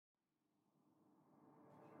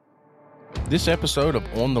This episode of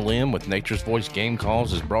On the Limb with Nature's Voice Game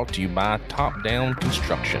Calls is brought to you by Top Down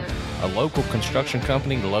Construction, a local construction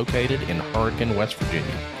company located in Hurricane, West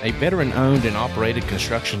Virginia. A veteran-owned and operated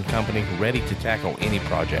construction company ready to tackle any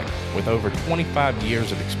project. With over 25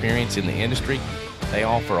 years of experience in the industry, they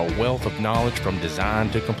offer a wealth of knowledge from design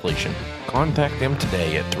to completion. Contact them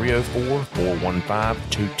today at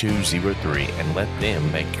 304-415-2203 and let them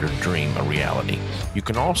make your dream a reality. You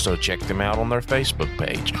can also check them out on their Facebook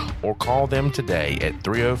page or call them today at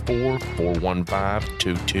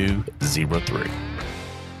 304-415-2203.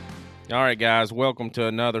 All right, guys, welcome to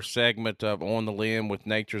another segment of On the Limb with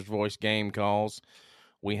Nature's Voice Game Calls.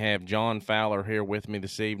 We have John Fowler here with me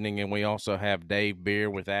this evening, and we also have Dave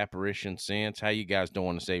Bierer with Apparition Sense. How you guys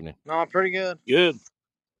doing this evening? No, pretty good. Good.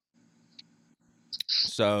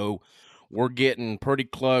 So we're getting pretty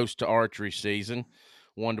close to archery season.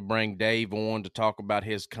 Wanted to bring Dave on to talk about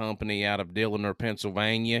his company out of Dilliner,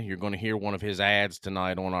 Pennsylvania. You're going to hear one of his ads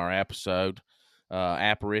tonight on our episode,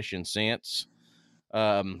 Apparition Sense.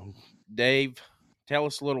 Dave, tell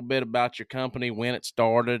us a little bit about your company, when it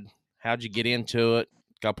started, how'd you get into it,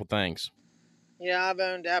 a couple things. Yeah, I've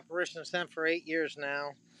owned Apparition Scent for 8 years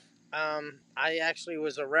now. I actually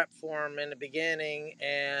was a rep for them in the beginning,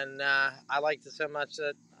 and I liked it so much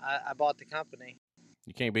that I bought the company.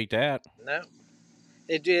 You can't beat that. No,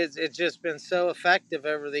 it's just been so effective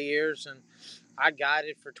over the years, and I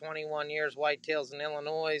guided for 21 years whitetails in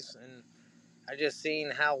Illinois, and I just seen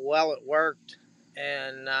how well it worked,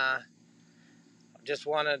 and just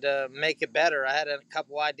wanted to make it better. I had a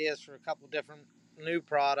couple ideas for a couple different new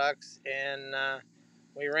products, and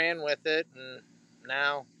we ran with it, and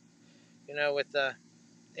now, you know, with the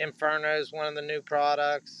Inferno is one of the new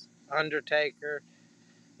products, Undertaker,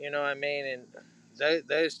 you know what I mean, and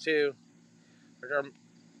those two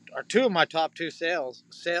are two of my top two sales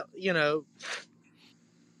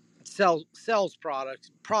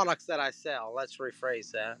products that I sell. Let's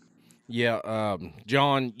rephrase that. Yeah,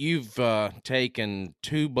 John, you've taken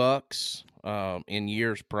 $2 in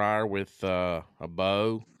years prior with a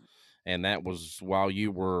bow, and that was while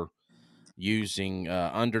you were using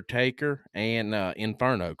Undertaker and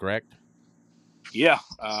Inferno, correct? Yeah,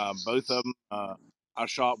 both of them I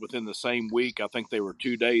shot within the same week. I think they were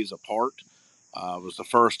 2 days apart. It was the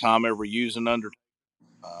first time ever using Undertaker.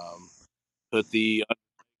 Put the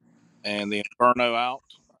and the Inferno out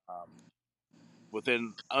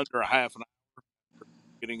within under a half an hour,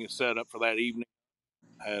 getting it set up for that evening.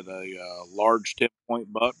 Had a large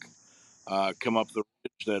 10-point buck come up the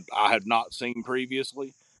ridge that I had not seen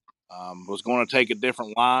previously. Was going to take a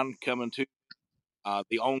different line coming to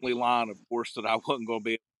the only line, of course, that I wasn't going to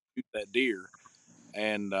be able to shoot that deer.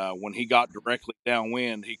 And when he got directly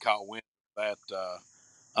downwind, he caught wind of that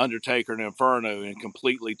Undertaker and Inferno and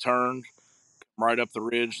completely turned right up the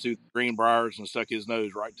ridge through the green briars and stuck his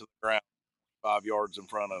nose right to the ground 5 yards in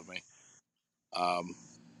front of me.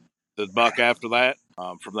 The buck after that,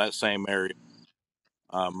 from that same area,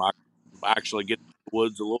 I actually get to the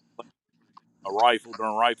woods a little bit, a rifle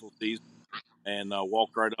during rifle season, and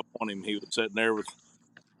walked right up on him. He was sitting there with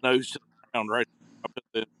nose to the ground right there. I put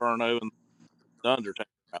the Inferno and the Undertaker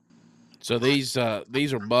out. So these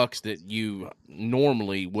are bucks that you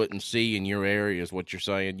normally wouldn't see in your area, is what you're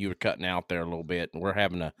saying. You were cutting out there a little bit, and we're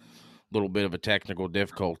having a little bit of a technical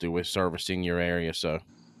difficulty with servicing your area. So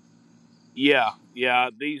Yeah.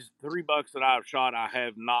 These 3 bucks that I've shot, I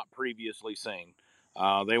have not previously seen.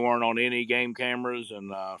 They weren't on any game cameras,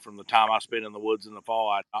 and from the time I spent in the woods in the fall,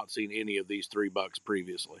 I'd not seen any of these 3 bucks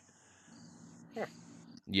previously.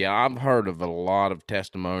 yeah, I've heard of a lot of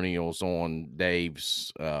testimonials on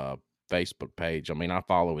Dave's Facebook page. I mean, I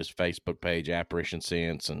follow his Facebook page, Apparition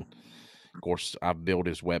Sense, and of course, I've built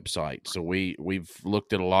his website. So we've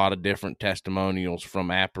looked at a lot of different testimonials from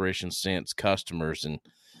Apparition Sense customers, and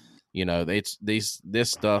you know, this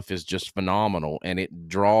stuff is just phenomenal, and it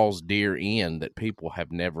draws deer in that people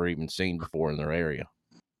have never even seen before in their area.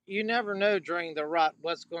 You never know during the rut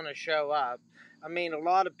what's going to show up. I mean, a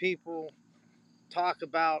lot of people talk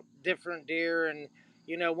about different deer and,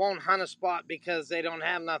 you know, won't hunt a spot because they don't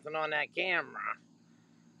have nothing on that camera.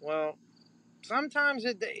 Well, sometimes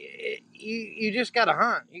you just got to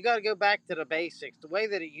hunt. You got to go back to the basics, the way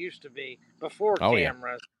that it used to be before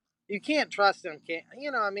cameras. Yeah. You can't trust them.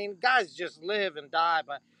 You know, I mean, guys just live and die.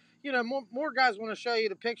 But, you know, more guys want to show you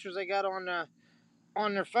the pictures they got on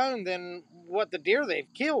their phone than what the deer they've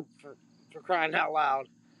killed, for crying out loud.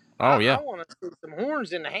 Oh, yeah. I want to see some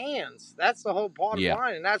horns in the hands. That's the whole bottom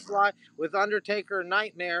line. And that's why with Undertaker and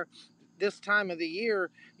Nightmare, this time of the year,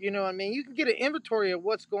 you know what I mean? You can get an inventory of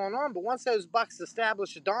what's going on, but once those bucks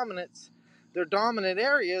establish a dominance, their dominant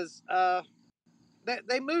areas,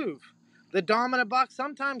 they move. The dominant buck,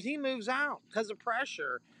 sometimes he moves out because of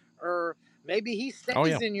pressure, or maybe he Oh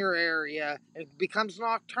yeah. stays in your area and becomes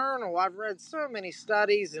nocturnal. I've read so many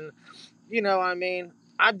studies, and I mean,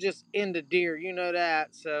 I'm just into deer,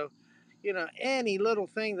 that. So, any little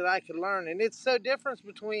thing that I could learn, and it's so different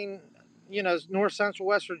between, north central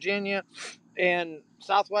West Virginia and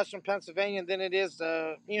southwestern Pennsylvania than it is,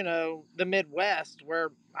 the Midwest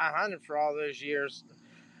where I hunted for all those years.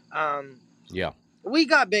 Um, Yeah. we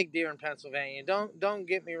got big deer in Pennsylvania. Don't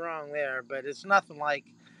get me wrong there, but it's nothing like,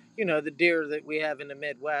 the deer that we have in the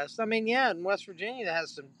Midwest. I mean, yeah, in West Virginia that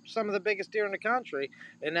has some of the biggest deer in the country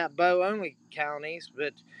in that bow only counties,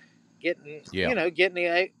 but getting Yeah. getting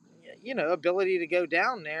the ability to go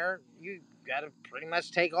down there, you got to pretty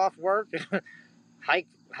much take off work,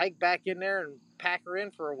 hike back in there and pack her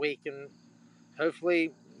in for a week, and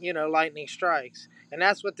hopefully lightning strikes. And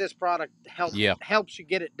that's what this product Yeah. helps you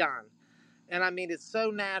get it done. And I mean, it's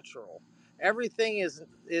so natural. Everything is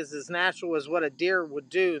as natural as what a deer would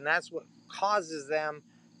do, and that's what causes them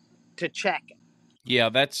to check it. Yeah,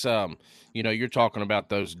 that's you're talking about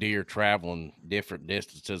those deer traveling different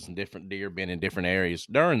distances and different deer being in different areas.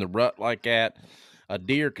 During the rut like that, a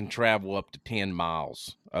deer can travel up to 10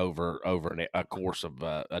 miles over a course of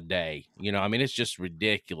a day. I mean, it's just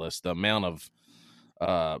ridiculous the amount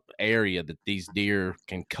of area that these deer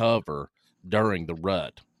can cover during the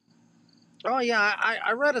rut. Oh yeah,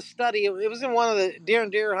 I read a study. It was in one of the Deer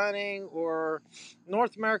and Deer Hunting or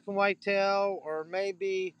North American Whitetail or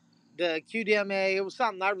maybe the QDMA. It was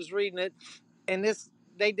something, I was reading it, and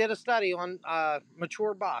they did a study on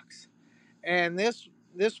mature bucks, and this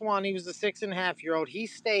one, he was a 6.5-year-old. He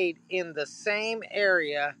stayed in the same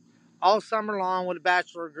area all summer long with a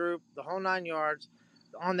bachelor group, the whole 9 yards.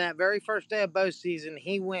 On that very first day of bow season,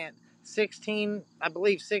 he went 16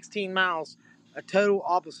 miles, a total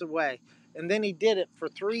opposite way. And then he did it for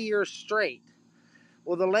 3 years straight.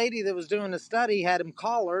 Well, the lady that was doing the study had him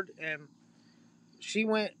collared, and she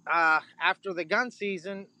went after the gun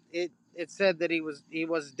season. It said that he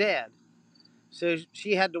was dead, so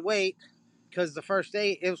she had to wait because the first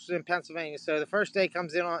day, it was in Pennsylvania. So the first day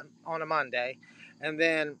comes in on a Monday, and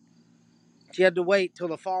then she had to wait till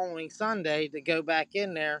the following Sunday to go back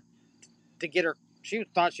in there to get her. She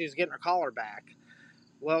thought she was getting her collar back.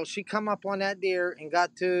 Well, she come up on that deer and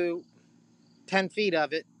got to 10 feet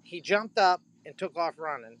of it. He jumped up and took off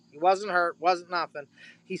running. He wasn't hurt, wasn't nothing.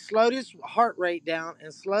 He slowed his heart rate down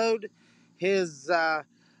and slowed his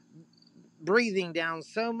breathing down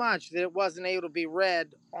so much that it wasn't able to be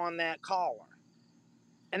read on that collar.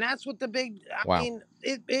 And that's what I Wow. mean,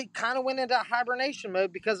 it kind of went into hibernation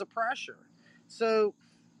mode because of pressure. So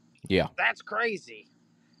Yeah. that's crazy.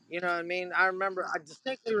 You know what I mean? I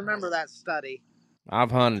distinctly remember that study.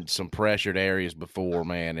 I've hunted some pressured areas before,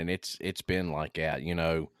 man, and it's been like that.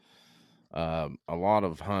 A lot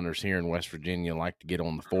of hunters here in West Virginia like to get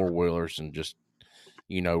on the four wheelers and just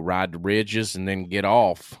ride the ridges and then get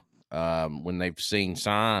off when they've seen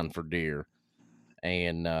sign for deer.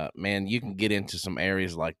 And man, you can get into some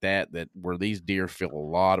areas like that where these deer feel a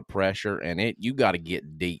lot of pressure, and you got to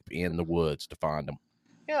get deep in the woods to find them.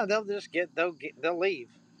 Yeah, they'll leave.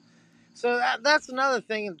 So that's another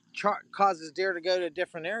thing that causes deer to go to a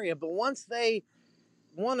different area. But once they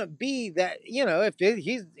want to be that, if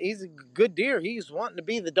he's a good deer, he's wanting to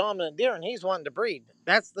be the dominant deer, and he's wanting to breed.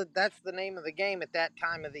 That's the name of the game at that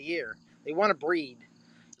time of the year. They want to breed.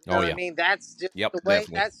 You know Oh what I yeah. mean? That's just Yep, the way.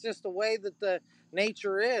 definitely. That's just the way that the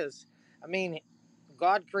nature is. I mean,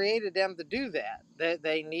 God created them to do that.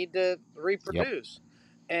 They need to Yep. reproduce,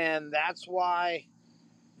 and that's why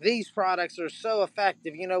these products are so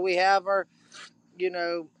effective. We have our,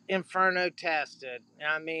 Inferno tested.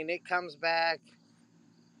 I mean, it comes back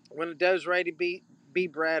when a doe's ready to be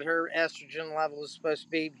bred. Her estrogen level is supposed to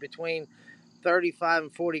be between 35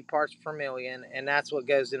 and 40 parts per million, and that's what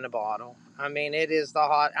goes in the bottle. I mean, it is the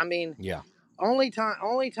hot. I mean, Yeah. only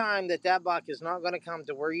time that buck is not going to come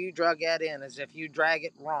to where you drug that in is if you drag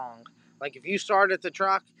it wrong. Like if you start at the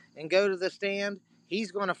truck and go to the stand,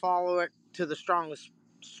 he's going to follow it to the strongest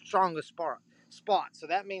spot. So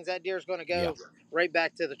that means that deer's going to Yeah. go right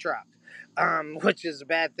back to the truck, which is a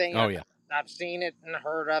bad thing. Oh yeah. I've seen it and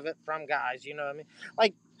heard of it from guys. You know what I mean?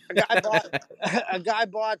 Like a guy bought a guy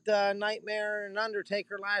bought Nightmare and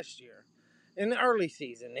Undertaker last year in the early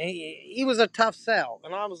season. He was a tough sell,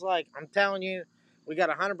 and I was like, I'm telling you, we got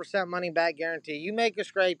 100% money back guarantee. You make a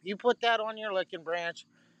scrape, you put that on your licking branch,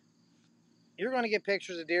 you're going to get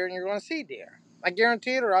pictures of deer, and you're going to see deer. I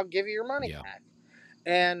guarantee it, or I'll give you your money Yeah. back.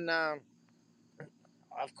 And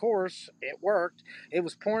of course, it worked. It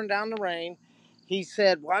was pouring down the rain, he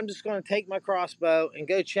said, well, I'm just going to take my crossbow and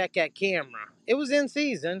go check that camera. It was in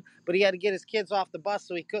season, but he had to get his kids off the bus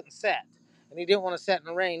so he couldn't set. And he didn't want to set in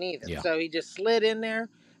the rain either. Yeah. So he just slid in there,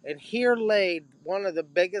 and here laid one of the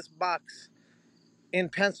biggest bucks in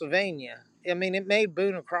Pennsylvania. I mean, it made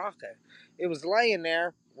Boone and Crockett. It was laying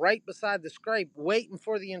there right beside the scrape, waiting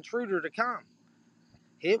for the intruder to come.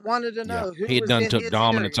 It wanted to know who he had was done in took his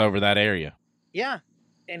dominance area. over that area. Yeah,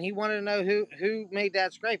 and he wanted to know who made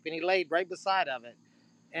that scrape, and he laid right beside of it.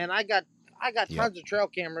 And I got tons of trail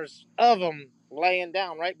cameras of them laying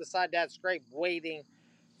down right beside that scrape, waiting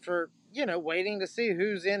to see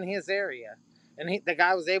who's in his area. And the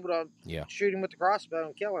guy was able to shoot him with the crossbow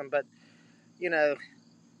and kill him. But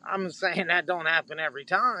I'm saying that don't happen every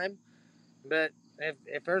time. But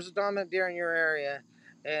if there's a dominant deer in your area,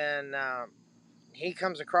 and he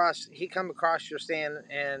come across your stand,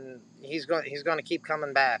 and he's going to keep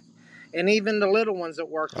coming back. And even the little ones that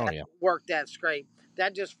work that scrape,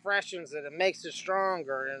 that just freshens it and makes it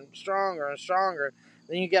stronger and stronger and stronger.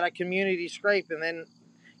 Then you get a community scrape, and then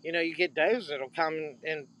you get does that'll come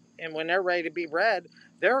and when they're ready to be bred,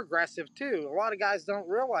 they're aggressive too. A lot of guys don't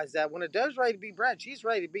realize that when a doe's ready to be bred, she's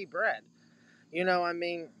ready to be bred.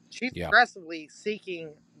 She's aggressively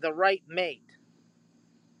seeking the right mate.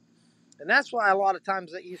 And that's why a lot of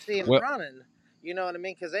times that you see them running, you know what I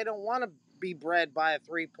mean? Because they don't want to be bred by a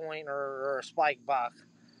 3-point or a spike buck,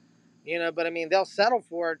 But I mean, they'll settle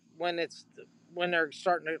for it when they're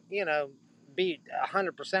starting to, be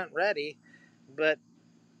 100% ready. But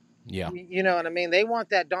you know what I mean? They want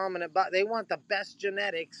that dominant buck. They want the best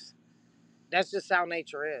genetics. That's just how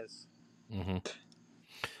nature is. Mm-hmm.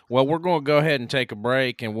 Well, we're going to go ahead and take a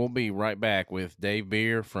break, and we'll be right back with Dave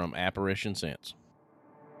Bierer from Apparition Scents.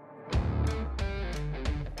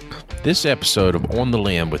 This episode of On the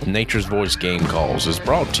Limb with Nature's Voice Game Calls is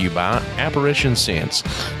brought to you by Apparition Scents,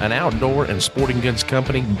 an outdoor and sporting goods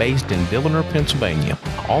company based in Bierer, Pennsylvania.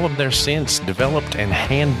 All of their scents developed and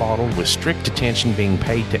hand bottled with strict attention being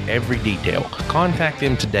paid to every detail. Contact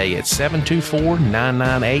them today at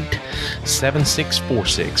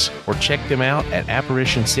 724-998-7646 or check them out at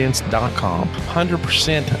apparitionscents.com.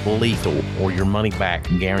 100% lethal or your money back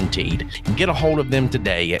guaranteed. Get a hold of them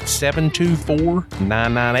today at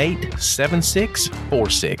 724-998-7646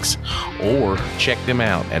 or check them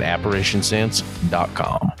out at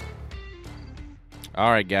apparitionscents.com. All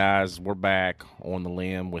right, guys, we're back on the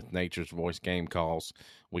limb with Nature's Voice Game Calls.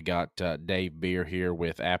 We got Dave Bierer here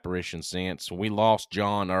with Apparition Scents. We lost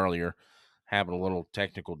John earlier, having a little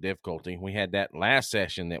technical difficulty. We had that last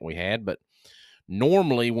session that we had, but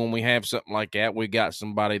normally when we have something like that, we got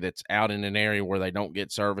somebody that's out in an area where they don't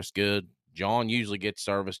get service good. John usually gets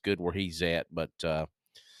service good where he's at, but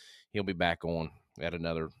he'll be back on at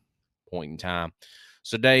another point in time.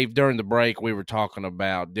 So, Dave, during the break, we were talking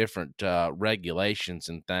about different regulations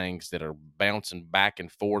and things that are bouncing back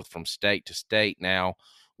and forth from state to state now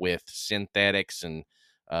with synthetics and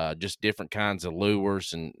just different kinds of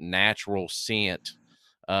lures and natural scent.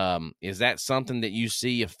 Is that something that you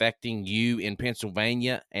see affecting you in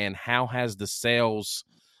Pennsylvania, and how has the sales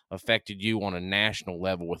affected you on a national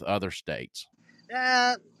level with other states?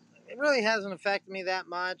 It really hasn't affected me that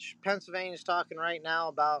much. Pennsylvania's talking right now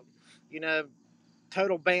about,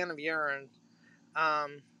 total ban of urine.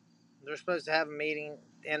 They're supposed to have a meeting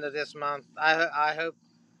end of this month. I hope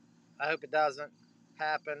it doesn't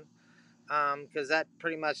happen, because that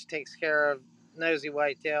pretty much takes care of nosy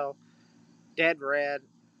whitetail, dead red,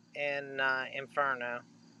 and inferno.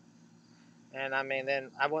 And I mean,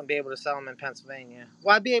 then I wouldn't be able to sell them in Pennsylvania.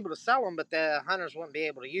 Well, I'd be able to sell them, but the hunters wouldn't be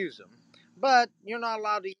able to use them. But you're not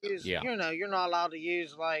allowed to use, you're not allowed to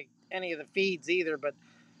use like any of the feeds either. But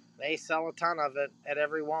they sell a ton of it at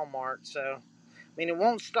every Walmart. So, I mean, it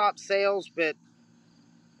won't stop sales, but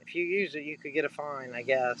if you use it, you could get a fine, I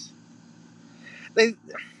guess. I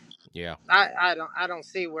don't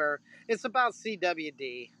see where it's about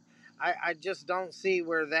CWD. I just don't see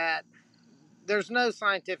where that. There's no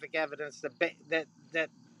scientific evidence that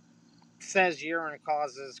says urine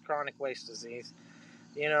causes chronic waste disease.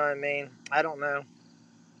 You know what I mean? I don't know.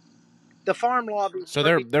 The farm lobby. So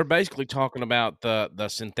they're basically talking about the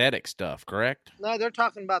synthetic stuff, correct? No, they're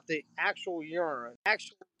talking about the actual urine.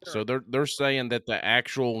 So they're saying that the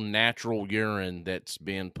actual natural urine that's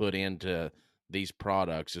being put into these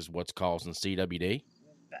products is what's causing CWD.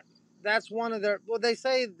 That's one of their. Well, they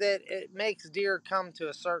say that it makes deer come to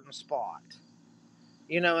a certain spot.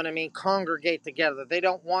 You know what I mean? Congregate together. They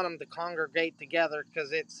don't want them to congregate together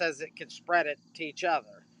because it says it could spread it to each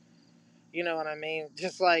other. You know what I mean?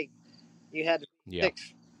 Just like you had to be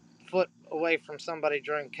 6 foot away from somebody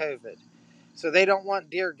during COVID. So they don't want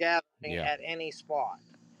deer gathering at any spot.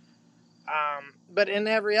 But in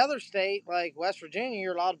every other state, like West Virginia,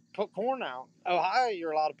 you're allowed to put corn out. Ohio,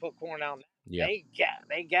 you're allowed to put corn out. Yeah.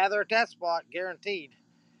 They gather at that spot, guaranteed.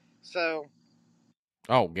 So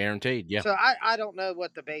Oh, guaranteed. Yeah. I don't know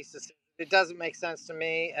what the basis is. It doesn't make sense to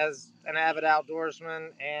me as an avid outdoorsman,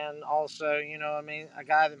 and also, you know, I mean, a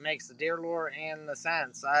guy that makes the deer lure and the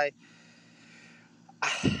scents. I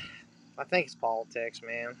think it's politics,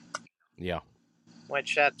 man. Yeah.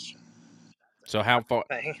 Which that's So how far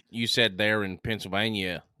the thing. you said there in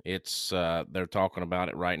Pennsylvania, it's they're talking about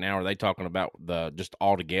it right now. Are they talking about the just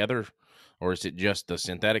all together, or is it just the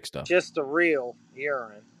synthetic stuff? Just the real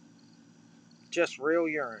urine. Just real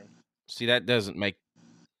urine. See, that doesn't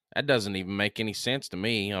even make any sense to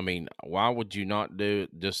me. I mean, why would you not do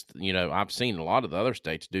just, I've seen a lot of the other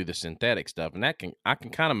states do the synthetic stuff, and I can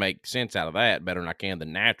kind of make sense out of that better than I can the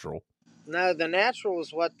natural. No, the natural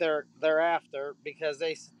is what they're after, because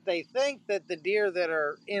they think that the deer that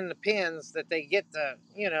are in the pens that they get, the,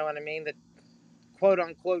 you know what I mean, the quote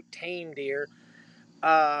unquote tame deer,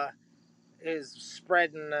 uh, is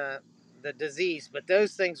spreading the disease. But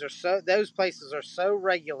those places are so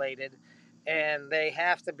regulated, and they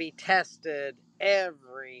have to be tested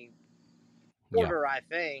every Yeah. quarter. I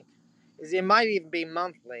think it might even be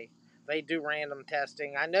monthly. They do random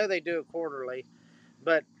testing. I know they do it quarterly,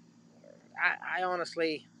 but I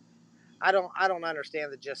honestly I don't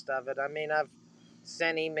understand the gist of it. I mean, I've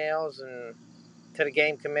sent emails and to the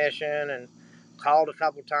game commission and called a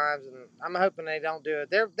couple times, and I'm hoping they don't do it.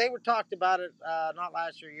 They were talked about it not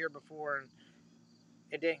last year, year before, and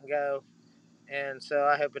it didn't go. And so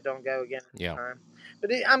I hope it don't go again this Yeah. time.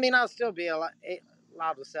 But I mean, I'll still be allowed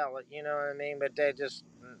to sell it. You know what I mean? But they just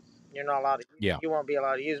you're not allowed to. Yeah. You won't be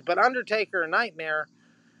allowed to use it. But Undertaker and Nightmare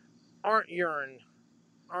aren't urine.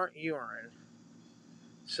 Aren't urine.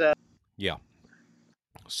 So Yeah.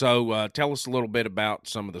 So tell us a little bit about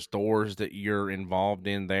some of the stores that you're involved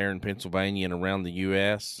in there in Pennsylvania and around the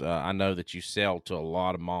U.S. I know that you sell to a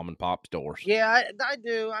lot of mom and pop stores. yeah, I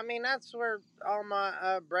do. I mean, that's where all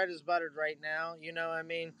my bread is buttered right now. You know, I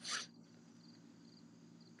mean,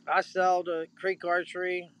 I sell to Creek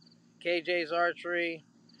Archery, KJ's Archery,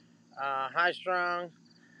 High Strung.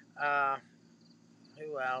 Uh,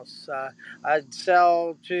 who else? I'd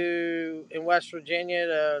sell to in West Virginia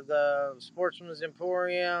to the Sportsman's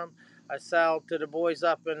Emporium. I sell to the boys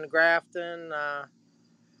up in Grafton. I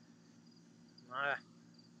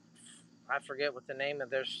forget what the name of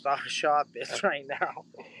their shop is right now.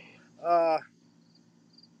 Uh,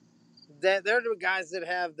 they're the guys that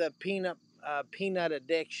have the peanut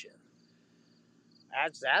addiction.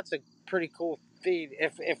 That's a pretty cool feed.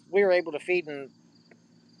 If we were able to feed in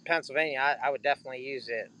Pennsylvania, I would definitely use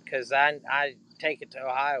it, because I take it to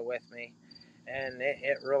Ohio with me, and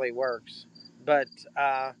it really works. But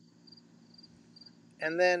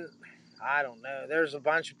and then I don't know. There's a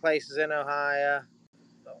bunch of places in Ohio.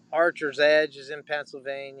 Archer's Edge is in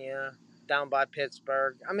Pennsylvania, down by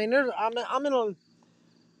Pittsburgh. I mean, I'm in a,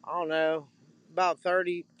 I don't know, about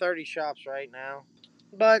 30 shops right now.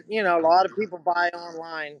 But, you know, a lot of people buy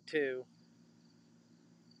online too.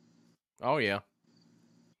 Oh yeah.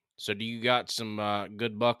 So do you got some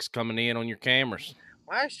good bucks coming in on your cameras?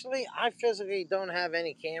 Well, actually, I physically don't have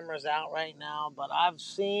any cameras out right now, but I've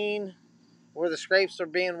seen where the scrapes are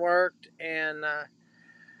being worked, and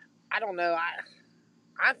I don't know.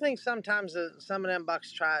 I think sometimes some of them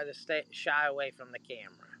bucks try to stay shy away from the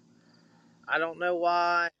camera. I don't know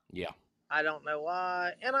why. Yeah. I don't know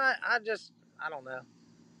why, and I just I don't know.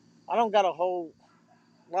 I don't got a whole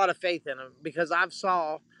lot of faith in them, because I've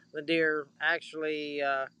saw the deer actually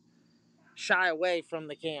shy away from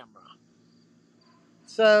the camera.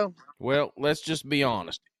 So Well, let's just be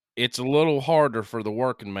honest. It's a little harder for the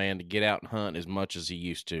working man to get out and hunt as much as he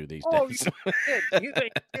used to these oh, days. you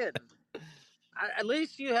ain't kidding. At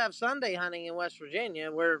least you have Sunday hunting in West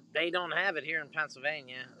Virginia, where they don't have it here in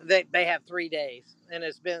Pennsylvania. They have 3 days, and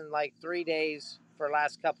it's been like 3 days for the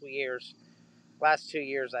last couple of years, last 2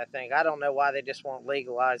 years, I think. I don't know why they just won't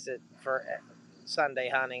legalize it for Sunday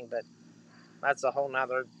hunting, but that's a whole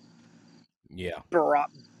nother Yeah.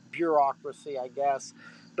 bureaucracy, I guess.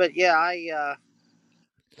 But yeah,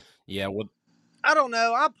 Yeah. Well, I don't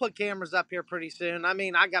know. I'll put cameras up here pretty soon. I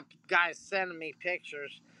mean, I got guys sending me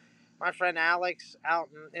pictures. My friend Alex out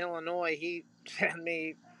in Illinois, he sent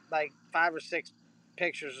me like 5 or 6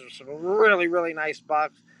 pictures of some really, really nice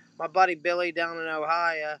bucks. My buddy Billy down in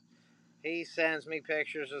Ohio, he sends me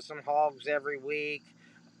pictures of some hogs every week,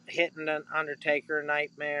 hitting an Undertaker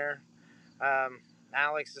Nightmare.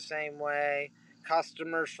 Alex the same way.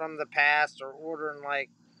 Customers from the past are ordering, like,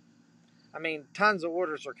 I mean, tons of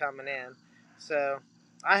orders are coming in. So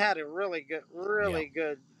I had a yeah. really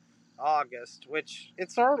good August, which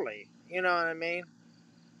it's early. You know what I mean?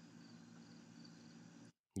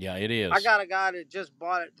 Yeah, it I is. got a guy that just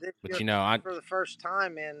bought it this But year you know, I for the first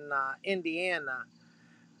time in Indiana,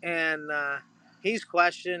 and he's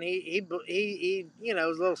questioning. He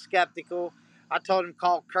was a little skeptical. I told him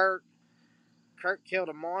call Kurt. Kurt killed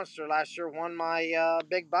a monster last year. Won my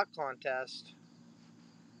big buck contest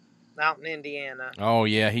out in Indiana. oh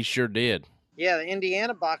yeah, he sure did. Yeah, the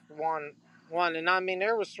Indiana buck won, and I mean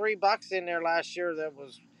there was 3 bucks in there last year that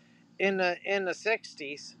was in the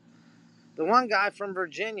 60s. The one guy from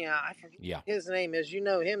Virginia, I forget Yeah. his name is. You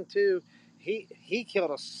know him too. He killed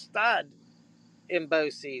a stud in bow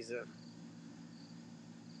season.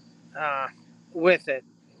 With it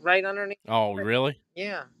right underneath. Oh, really?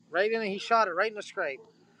 Yeah, right in. He shot it right in the scrape.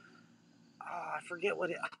 Oh, I forget what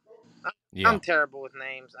it. Yeah. I'm terrible with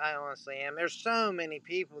names. I honestly am. There's so many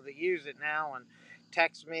people that use it now and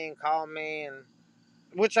text me and call me, and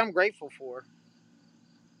which I'm grateful for.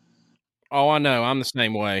 Oh, I know. I'm the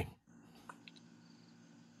same way.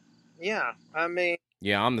 Yeah, I mean,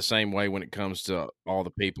 Yeah, I'm the same way when it comes to all the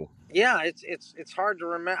people. yeah, it's hard to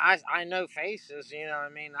remember. I know faces. You know, what I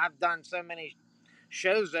mean, I've done so many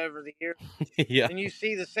shows over the years, Yeah. and you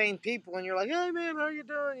see the same people, and you're like, "Hey, man, how you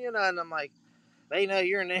doing?" You know, and I'm like, they know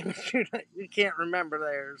your name, you can't remember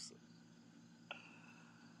theirs.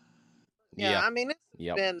 Yeah, Yeah. I mean, it's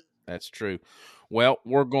Yep. been. That's true. Well,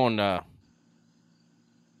 we're going to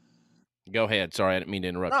go ahead. Sorry, I didn't mean to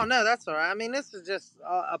interrupt Oh you. no, that's all right. I mean, this is just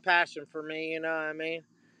a passion for me. You know what I mean?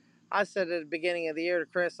 I said at the beginning of the year to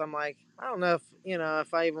Chris, I'm like, I don't know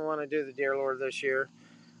if I even want to do the Dear Lord this year.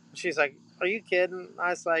 She's like, are you kidding? I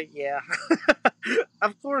was like, yeah,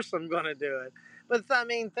 of course I'm going to do it. But I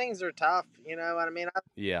mean, things are tough. You know what I mean?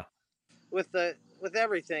 Yeah. With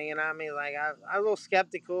everything, and I mean, like I'm a little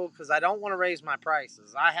skeptical because I don't want to raise my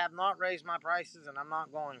prices. I have not raised my prices, and I'm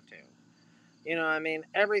not going to. You know what I mean?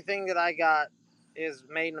 Everything that I got is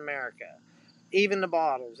made in America. Even the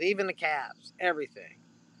bottles, even the caps, everything.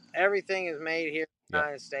 Everything is made here in the Yep.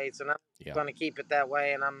 United States, and I'm Yeah. going to keep it that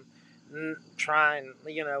way. And I'm trying,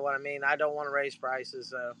 you know what I mean? I don't want to raise prices.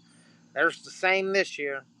 So there's the same this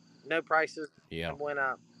year. No prices Yeah. went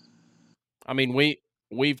up. I mean,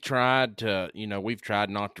 we've tried to, we've tried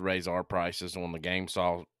not to raise our prices on the game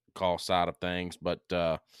call side of things, but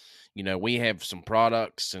we have some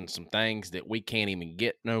products and some things that we can't even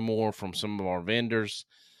get no more from some of our vendors.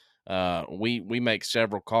 We make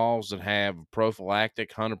several calls that have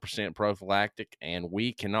prophylactic, 100% prophylactic, and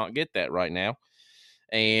we cannot get that right now.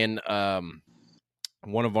 And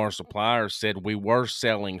one of our suppliers said we were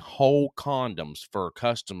selling whole condoms for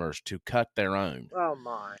customers to cut their own. Oh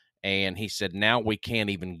my! And he said now we can't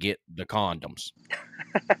even get the condoms.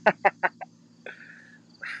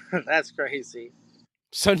 That's crazy.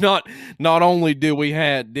 So not only did we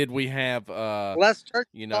have Less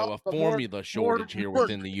turkey a but formula shortage here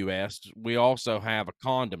within the US, we also have a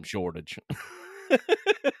condom shortage.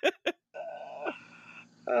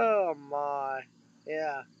 Oh my!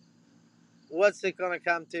 Yeah. What's it gonna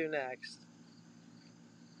come to next?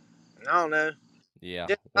 I don't know. Yeah.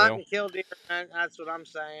 Just hunt Well, and kill deer. That's what I'm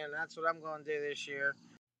saying. That's what I'm going to do this year.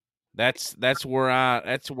 that's where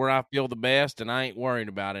I feel the best, and I ain't worried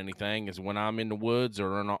about anything is when I'm in the woods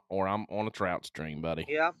or I'm on a trout stream, buddy.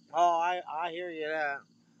 Yep. Oh, I hear you. That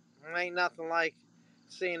ain't nothing like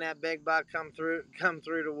seeing that big buck come through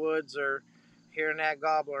the woods or hearing that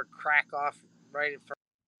gobbler crack off right at first.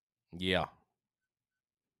 Yeah.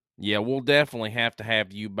 Yeah, we'll definitely have to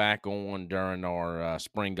have you back on during our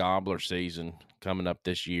spring gobbler season coming up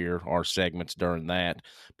this year, our segments during that.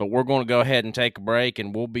 But we're going to go ahead and take a break,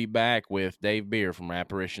 and we'll be back with Dave Bierer from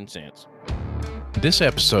Apparition Sense. This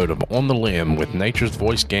episode of On the Limb with Nature's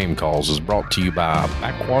Voice Game Calls is brought to you by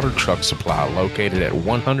Backwater Truck Supply, located at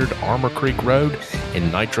 100 Armor Creek Road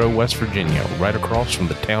in Nitro, West Virginia, right across from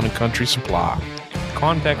the Town and Country Supply.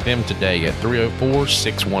 Contact them today at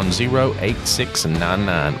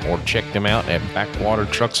 304-610-8699 or check them out at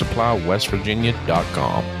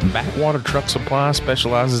backwatertrucksupply.westvirginia.com. Backwater Truck Supply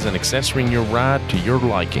specializes in accessorying your ride to your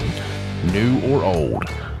liking, new or old.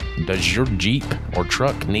 Does your Jeep or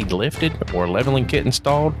truck need lifted or leveling kit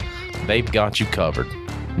installed? They've got you covered.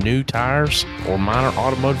 New tires or minor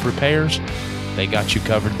automotive repairs? They got you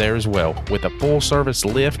covered there as well, with a full-service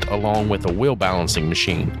lift along with a wheel balancing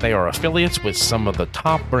machine. They are affiliates with some of the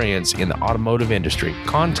top brands in the automotive industry.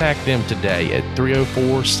 Contact them today at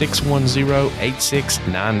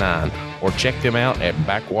 304-610-8699 or check them out at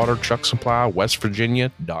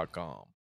backwatertrucksupply.westvirginia.com.